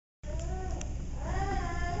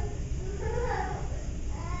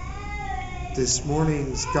This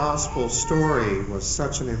morning's gospel story was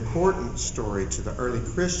such an important story to the early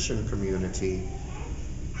Christian community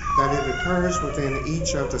that it occurs within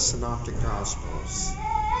each of the synoptic gospels.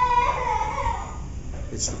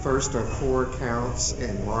 It's the first of 4 accounts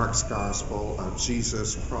in Mark's gospel of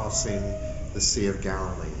Jesus crossing the Sea of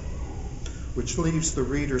Galilee, which leaves the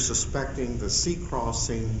reader suspecting the sea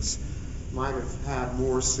crossings might have had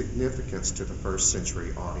more significance to the first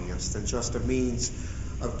century audience than just a means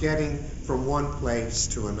of getting from one place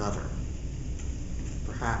to another.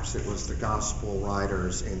 Perhaps it was the gospel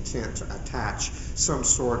writer's intent to attach some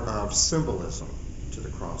sort of symbolism to the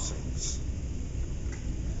crossings.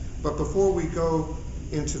 But before we go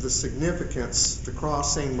into the significance the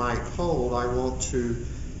crossing might hold, I want to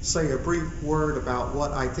say a brief word about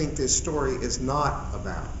what I think this story is not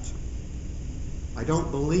about. I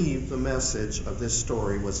don't believe the message of this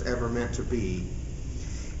story was ever meant to be,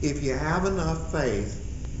 if you have enough faith,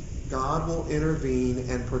 God will intervene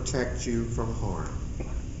and protect you from harm.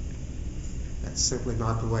 That's simply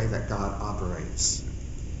not the way that God operates.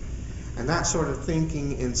 And that sort of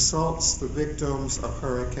thinking insults the victims of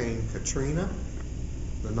Hurricane Katrina,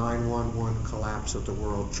 the 9/11 collapse of the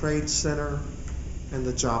World Trade Center, and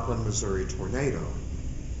the Joplin, Missouri tornado.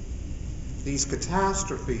 These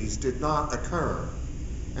catastrophes did not occur,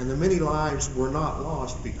 and the many lives were not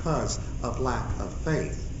lost because of lack of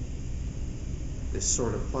faith. This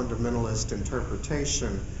sort of fundamentalist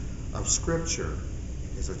interpretation of Scripture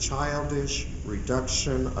is a childish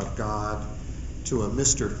reduction of God to a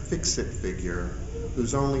Mr. Fix-It figure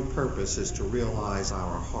whose only purpose is to realize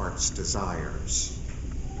our heart's desires.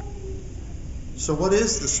 So what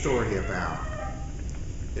is the story about?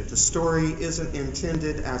 If the story isn't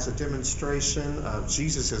intended as a demonstration of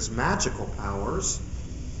Jesus' magical powers,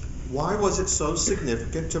 why was it so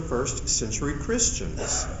significant to first century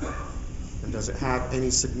Christians? And does it have any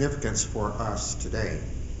significance for us today?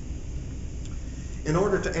 In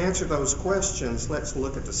order to answer those questions, let's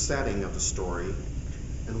look at the setting of the story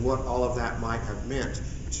and what all of that might have meant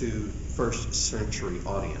to first century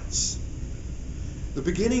audience. The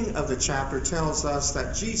beginning of the chapter tells us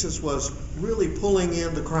that Jesus was really pulling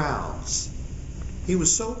in the crowds. He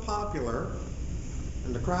was so popular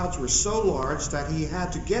and the crowds were so large that he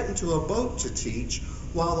had to get into a boat to teach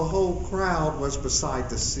while the whole crowd was beside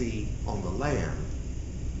the sea on the land.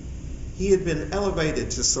 He had been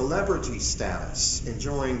elevated to celebrity status,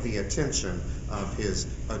 enjoying the attention of his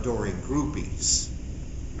adoring groupies.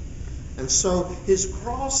 And so his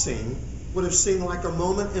crossing would have seemed like a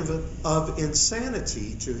moment of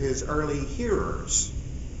insanity to his early hearers.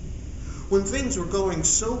 When things were going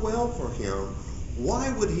so well for him,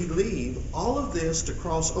 why would he leave all of this to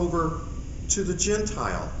cross over to the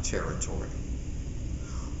Gentile territory?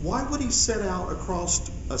 Why would he set out across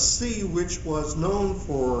a sea which was known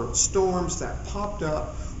for storms that popped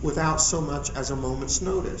up without so much as a moment's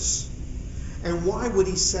notice? And why would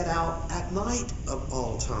he set out at night of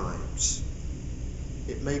all times?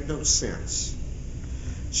 It made no sense.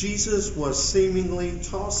 Jesus was seemingly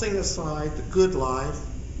tossing aside the good life,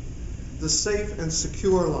 the safe and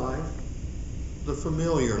secure life, the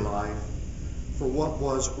familiar life, for what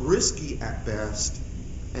was risky at best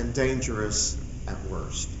and dangerous at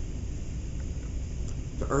worst.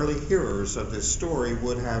 The early hearers of this story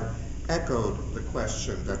would have echoed the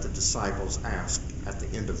question that the disciples asked at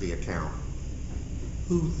the end of the account.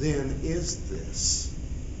 Who then is this?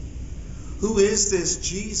 Who is this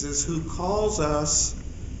Jesus who calls us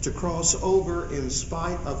to cross over in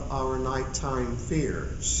spite of our nighttime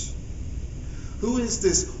fears? Who is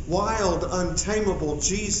this wild, untamable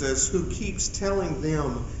Jesus who keeps telling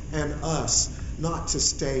them and us not to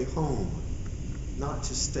stay home, not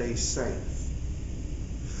to stay safe?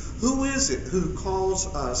 Who is it who calls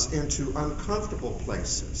us into uncomfortable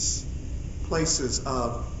places, places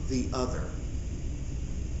of the other?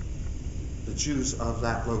 The Jews of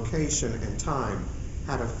that location and time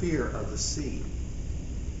had a fear of the sea.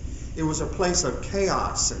 It was a place of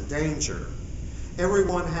chaos and danger.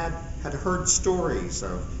 Everyone had heard stories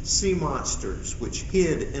of sea monsters which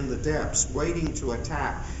hid in the depths, waiting to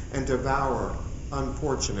attack and devour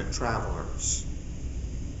unfortunate travelers.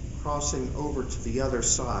 Crossing over to the other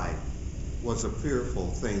side was a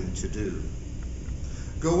fearful thing to do.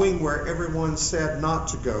 Going where everyone said not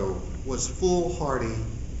to go was foolhardy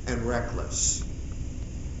and reckless.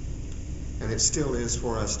 And it still is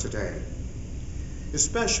for us today,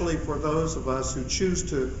 especially for those of us who choose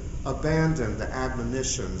to abandon the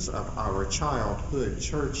admonitions of our childhood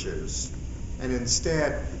churches and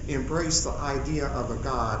instead embrace the idea of a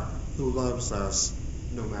God who loves us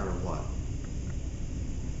no matter what.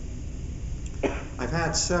 I have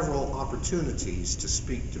had several opportunities to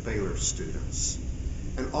speak to Baylor students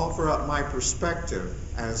and offer up my perspective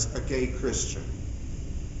as a gay Christian.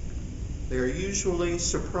 They are usually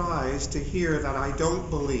surprised to hear that I don't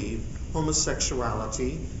believe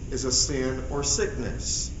homosexuality is a sin or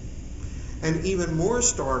sickness, and even more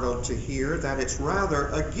startled to hear that it's rather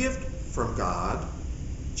a gift from God,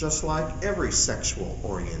 just like every sexual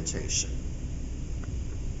orientation.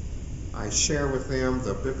 I share with them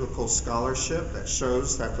the biblical scholarship that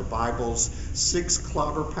shows that the Bible's 6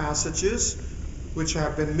 clobber passages, which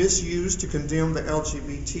have been misused to condemn the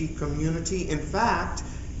LGBT community, in fact,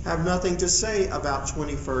 have nothing to say about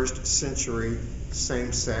 21st century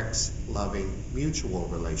same-sex loving mutual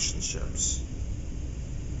relationships.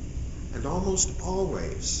 And almost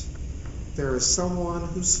always, there is someone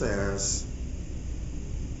who says,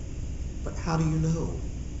 "But how do you know?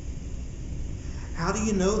 How do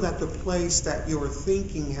you know that the place that your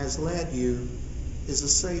thinking has led you is a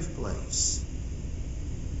safe place?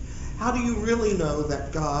 How do you really know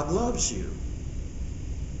that God loves you?"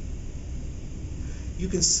 You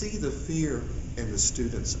can see the fear in the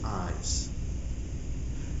student's eyes.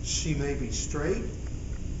 She may be straight,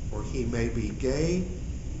 or he may be gay.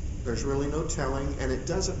 There's really no telling, and it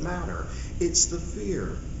doesn't matter. It's the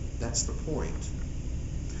fear that's the point.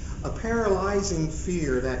 A paralyzing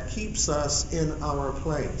fear that keeps us in our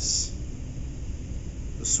place.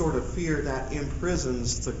 The sort of fear that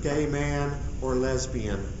imprisons the gay man or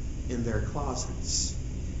lesbian in their closets.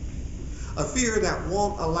 A fear that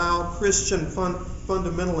won't allow Christian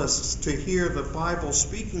fundamentalists to hear the Bible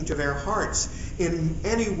speaking to their hearts in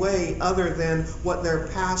any way other than what their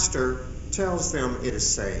pastor tells them it is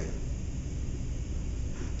saying.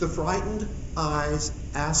 The frightened eyes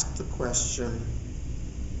ask the question,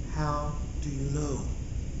 "How do you know?"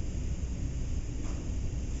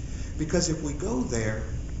 Because if we go there,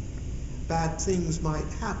 bad things might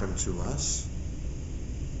happen to us.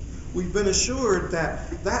 We've been assured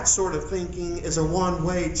that that sort of thinking is a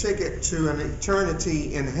one-way ticket to an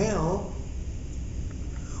eternity in hell.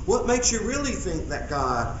 What makes you really think that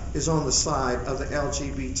God is on the side of the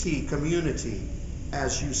LGBT community,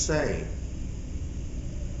 as you say?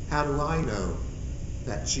 How do I know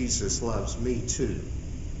that Jesus loves me too?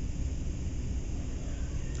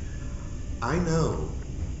 I know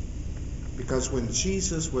because when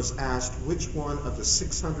Jesus was asked which one of the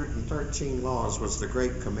 613 laws was the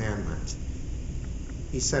great commandment,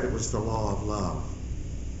 he said it was the law of love.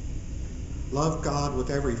 Love God with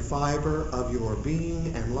every fiber of your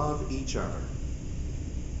being and love each other.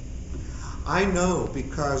 I know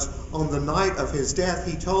because on the night of his death,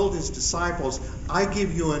 he told his disciples, "I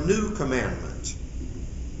give you a new commandment,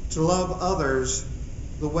 to love others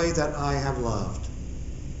the way that I have loved."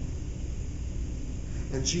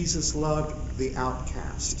 And Jesus loved the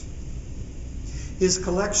outcast. His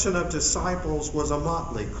collection of disciples was a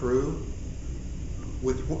motley crew,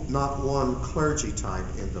 with not one clergy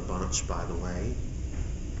type in the bunch, by the way.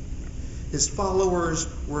 His followers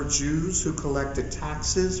were Jews who collected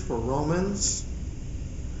taxes for Romans,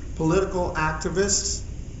 political activists,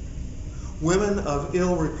 women of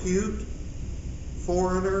ill repute,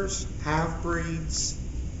 foreigners, half-breeds,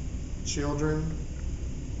 children,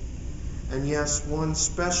 and yes, one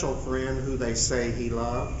special friend who they say he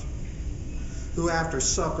loved, who after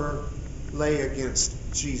supper lay against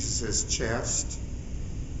Jesus' chest,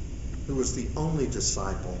 who was the only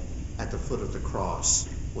disciple at the foot of the cross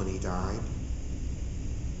when he died.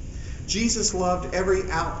 Jesus loved every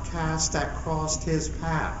outcast that crossed his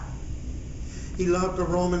path. He loved the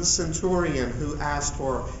Roman centurion who asked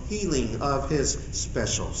for healing of his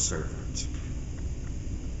special servant.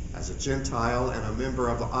 As a Gentile and a member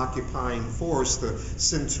of the occupying force, the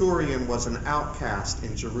centurion was an outcast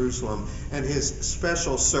in Jerusalem, and his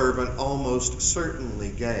special servant, almost certainly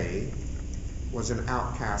gay, was an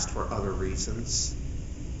outcast for other reasons.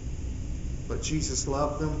 But Jesus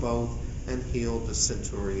loved them both and healed the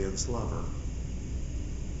centurion's lover.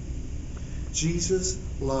 Jesus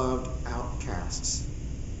loved outcasts.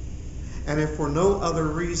 And if for no other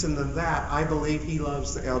reason than that, I believe he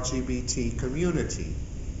loves the LGBT community.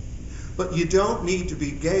 But you don't need to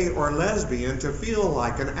be gay or lesbian to feel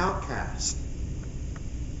like an outcast.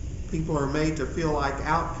 People are made to feel like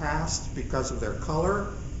outcasts because of their color,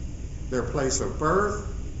 their place of birth,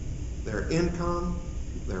 their income,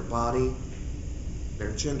 their body,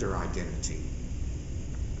 their gender identity.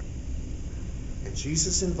 And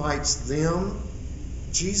Jesus invites them,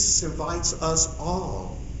 Jesus invites us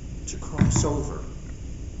all to cross over,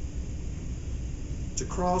 to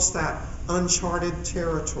cross that uncharted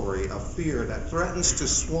territory of fear that threatens to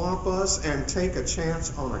swamp us and take a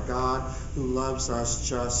chance on a God who loves us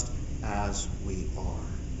just as we are.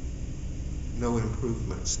 No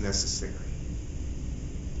improvements necessary.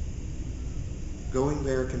 Going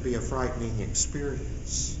there can be a frightening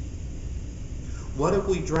experience. What if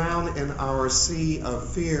we drown in our sea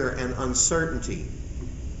of fear and uncertainty?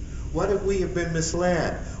 What if we have been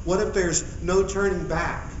misled? What if there's no turning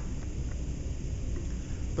back?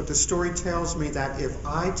 But the story tells me that if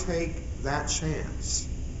I take that chance,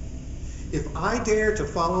 if I dare to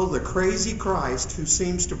follow the crazy Christ who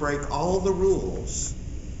seems to break all the rules,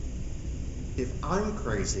 if I'm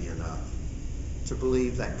crazy enough to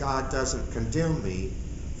believe that God doesn't condemn me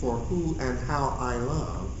for who and how I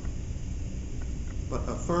love, but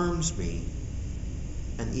affirms me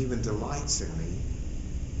and even delights in me,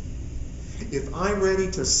 if I'm ready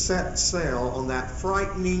to set sail on that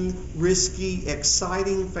frightening, risky,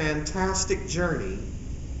 exciting, fantastic journey,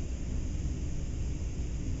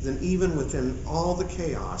 then even within all the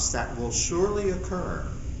chaos that will surely occur,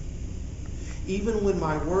 even when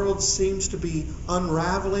my world seems to be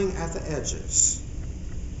unraveling at the edges,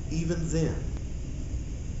 even then,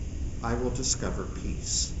 I will discover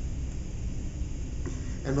peace.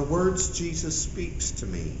 And the words Jesus speaks to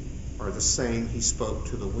me are the same he spoke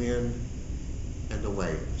to the wind and the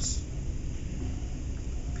waves.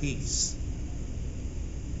 Peace.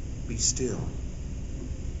 Be still.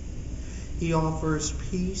 He offers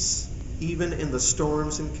peace even in the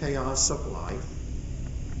storms and chaos of life.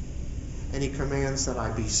 And he commands that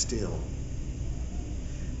I be still.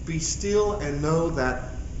 Be still and know that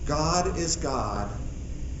God is God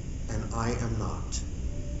and I am not.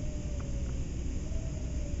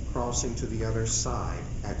 Crossing to the other side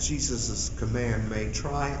at Jesus' command may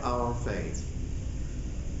try our faith,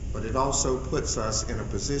 but it also puts us in a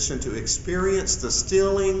position to experience the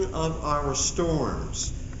stilling of our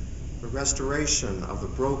storms, the restoration of the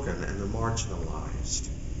broken and the marginalized,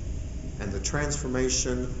 and the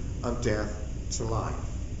transformation of death to life.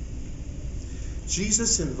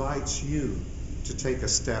 Jesus invites you to take a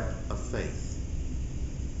step of faith.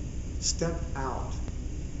 Step out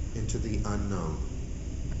into the unknown.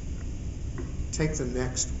 Take the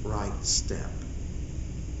next right step.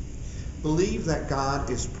 Believe that God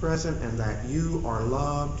is present and that you are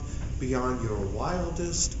loved beyond your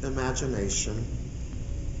wildest imagination,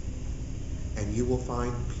 and you will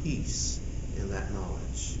find peace in that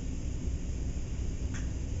knowledge.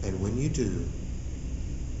 And when you do,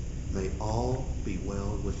 may all be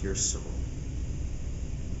well with your soul.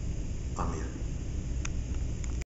 Amen.